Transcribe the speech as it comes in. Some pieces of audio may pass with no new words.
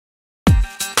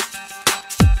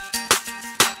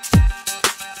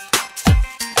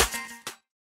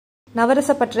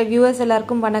NavarasaPattarai viewers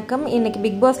எல்லாருக்கும் வணக்கம். இன்னைக்கு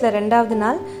பிக் பாஸ்ல ரெண்டாவது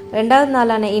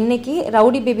நாளான இன்னைக்கு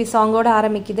ரவுடி பேபி சாங்கோட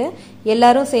ஆரம்பிக்குது.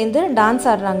 எல்லாரும் சேர்ந்து டான்ஸ்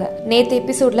ஆடுறாங்க. நேத்து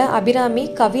எபிசோட்ல அபிராமி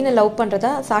கவினை லவ்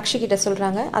பண்றதா சாக்ஷி கிட்ட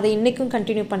சொல்றாங்க. அதை இன்னைக்கும்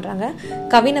கண்டினியூ பண்றாங்க.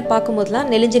 கவினை பார்க்கும்போதெல்லாம்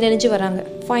நெளிஞ்சு வராங்க.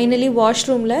 ஃபைனலி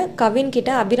வாஷ்ரூம்ல கவின்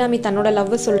கிட்ட அபிராமி தன்னோட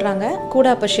லவ் சொல்றாங்க. கூட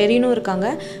அப்ப ஷெரீனும் இருக்காங்க.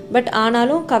 பட்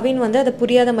ஆனாலும் கவின் வந்து அதை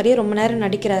புரியாத மாதிரியே ரொம்ப நேரம்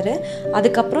நடிக்கிறாரு.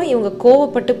 அதுக்கப்புறம் இவங்க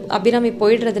கோவப்பட்டு அபிராமி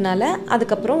போயிடுறதுனால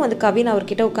அதுக்கப்புறம் வந்து கவின்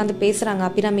அவர்கிட்ட உட்காந்து பேசுறாங்க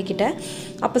அபிராமி கிட்ட.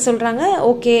 அப்ப சொல்றாங்க,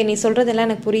 ஓகே நீ சொல்றதெல்லாம்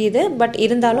எனக்கு புரியுது, பட்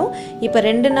இருந்தாலும் இப்ப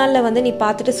 2 நாள்ல வந்து நீ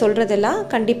பார்த்துட்டு சொல்றதெல்லாம்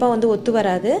கண்டிப்பா வந்து ஒத்து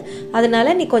வராது.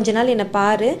 அதனால நீ கொஞ்ச நாள் என்னை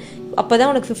பாரு,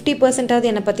 அப்பதான் உனக்கு 50%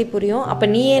 என்னை பத்தி புரியும்,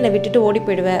 அப்ப நீயே என்னை விட்டுட்டு ஓடி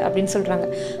போயிடுவ அப்படின்னு சொல்றாங்க.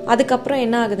 அதுக்கப்புறம்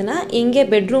என்ன ஆகுதுன்னா, இங்கே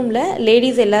பெட்ரூம்ல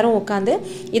லேடிஸ் எல்லாரும் உட்காந்து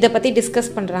இதை பத்தி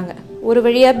டிஸ்கஸ் பண்றாங்க. ஒரு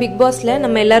வழியா பிக் பாஸ்ல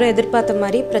நம்ம எல்லாரும் எதிர்பார்த்த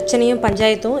மாதிரி பிரச்சனையும்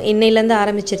பஞ்சாயத்தும் இன்னையிலேருந்து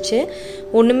ஆரம்பிச்சிருச்சு.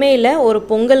 ஒண்ணுமே இல்லை, ஒரு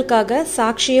பொங்கலுக்காக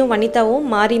சாக்ஷியும் வனிதாவும்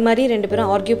மாறி 2 பேரும்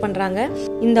ஆர்கியூ பண்றாங்க.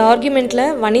 இந்த ஆர்கியூமெண்ட்ல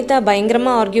வனிதா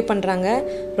பயங்கரமா ஆர்கியூ பண்றாங்க.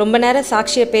 ரொம்ப நேரம்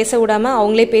சாக்ஷியை பேச விடாம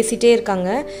அவங்களே பேசிட்டே இருக்காங்க.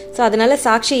 ஸோ அதனால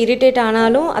சாக்ஷி இரிட்டேட்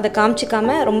ஆனாலும் அதை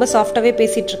காமிச்சிக்காம ரொம்ப சாஃப்டாவே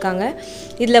பேசிட்டு இருக்காங்க.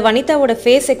 இதுல வனிதாவோட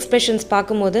ஃபேஸ் எக்ஸ்பிரஷன்ஸ்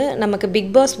பார்க்கும்போது நமக்கு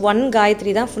பிக் பாஸ் 1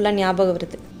 காயத்ரி தான் ஃபுல்லா ஞாபகம்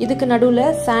வருது. இதுக்கு நடுவுல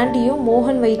சாண்டியும்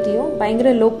மோகன் வைத்தியும் பயங்கர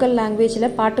லோக்கல் லாங்குவேஜ்ல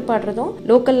பாட்டு பாடுறதும்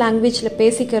லோக்கல் லாங்குவேஜ்ல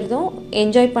பேசிக்கிறதும்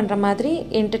என்ஜாய் பண்ற மாதிரி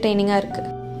என்டர்டெய்னிங்கா இருக்கு.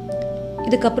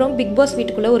 இதுக்கப்புறம் பிக் பாஸ்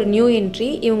வீட்டுக்குள்ள ஒரு நியூ என்ட்ரி.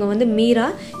 இவங்க வந்து மீரா.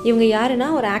 இவங்க யாருன்னா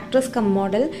ஒரு ஆக்ட்ரஸ் கம்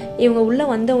மாடல். இவங்க உள்ள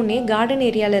வந்த உடனே கார்டன்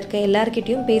ஏரியால இருக்க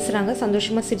எல்லார்கிட்டையும் பேசுறாங்க,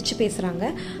 சந்தோஷமா சிரிச்சு பேசுறாங்க.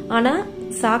 ஆனா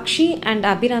சாக்ஷி அண்ட்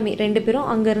அபிராமி 2 பேரும்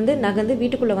அங்கிருந்து நகர்ந்து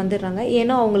வீட்டுக்குள்ள வந்துடுறாங்க.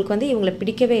 ஏன்னா அவங்களுக்கு வந்து இவங்களை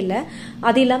பிடிக்கவே இல்லை.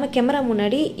 அது இல்லாம கேமரா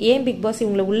முன்னாடி ஏன் பிக் பாஸ்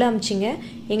இவங்களை உள்ள அமிச்சிங்க,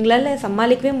 எங்களால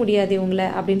சமாளிக்கவே முடியாது இவங்களை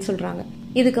அப்படின்னு சொல்றாங்க.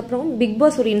 இதுக்கப்புறம் பிக்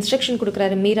பாஸ் ஒரு இன்ஸ்ட்ரக்ஷன்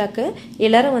கொடுக்குறாரு மீராக்கு.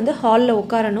 எல்லாரும் வந்து ஹாலில்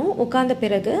உட்காரணும். உட்கார்ந்த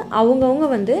பிறகு அவங்கவுங்க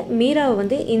வந்து மீராவை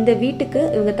வந்து இந்த வீட்டுக்கு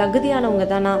இவங்க தகுதியானவங்க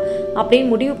தானா அப்படின்னு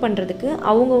முடிவு பண்றதுக்கு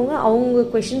அவங்க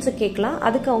கொஸ்டின்ஸை கேட்கலாம்,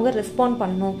 அதுக்கு அவங்க ரெஸ்பாண்ட்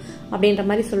பண்ணணும் அப்படின்ற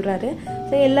மாதிரி சொல்றாரு.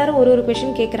 ஸோ எல்லாரும் ஒரு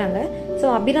கொஸ்டின் கேட்குறாங்க. ஸோ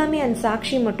அபிராமி அண்ட்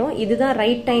சாக்ஷி மட்டும் இதுதான்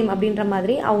ரைட் டைம் அப்படின்ற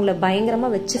மாதிரி அவங்கள பயங்கரமா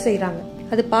வச்சு செய்யறாங்க.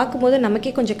 அது பார்க்கும்போது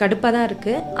நமக்கே கொஞ்சம் கடுப்பாக தான்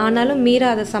இருக்கு. ஆனாலும் மீரா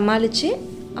அதை சமாளிச்சு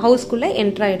ஹவுஸ்குள்ள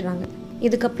என்டர் ஆயிடுறாங்க.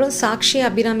 இதுக்கப்புறம் சாக்ஷி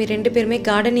அபிராமி 2 பேருமே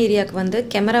கார்டன் ஏரியாவுக்கு வந்து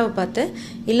கேமராவை பார்த்து,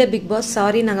 இல்லை பிக் பாஸ்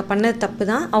சாரி, நாங்கள் பண்ணது தப்பு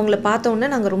தான், அவங்கள பார்த்த உடனே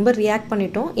நாங்கள் ரொம்ப ரியாக்ட்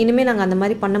பண்ணிட்டோம், இனிமேல் நாங்கள் அந்த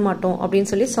மாதிரி பண்ண மாட்டோம்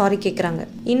அப்படின்னு சொல்லி சாரி கேட்குறாங்க.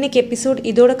 இன்னைக்கு எபிசோட்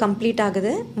இதோட கம்ப்ளீட்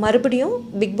ஆகுது. மறுபடியும்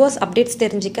பிக் பாஸ் அப்டேட்ஸ்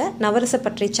தெரிஞ்சுக்க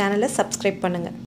NavarasaPattarai சேனலை சப்ஸ்கிரைப் பண்ணுங்க.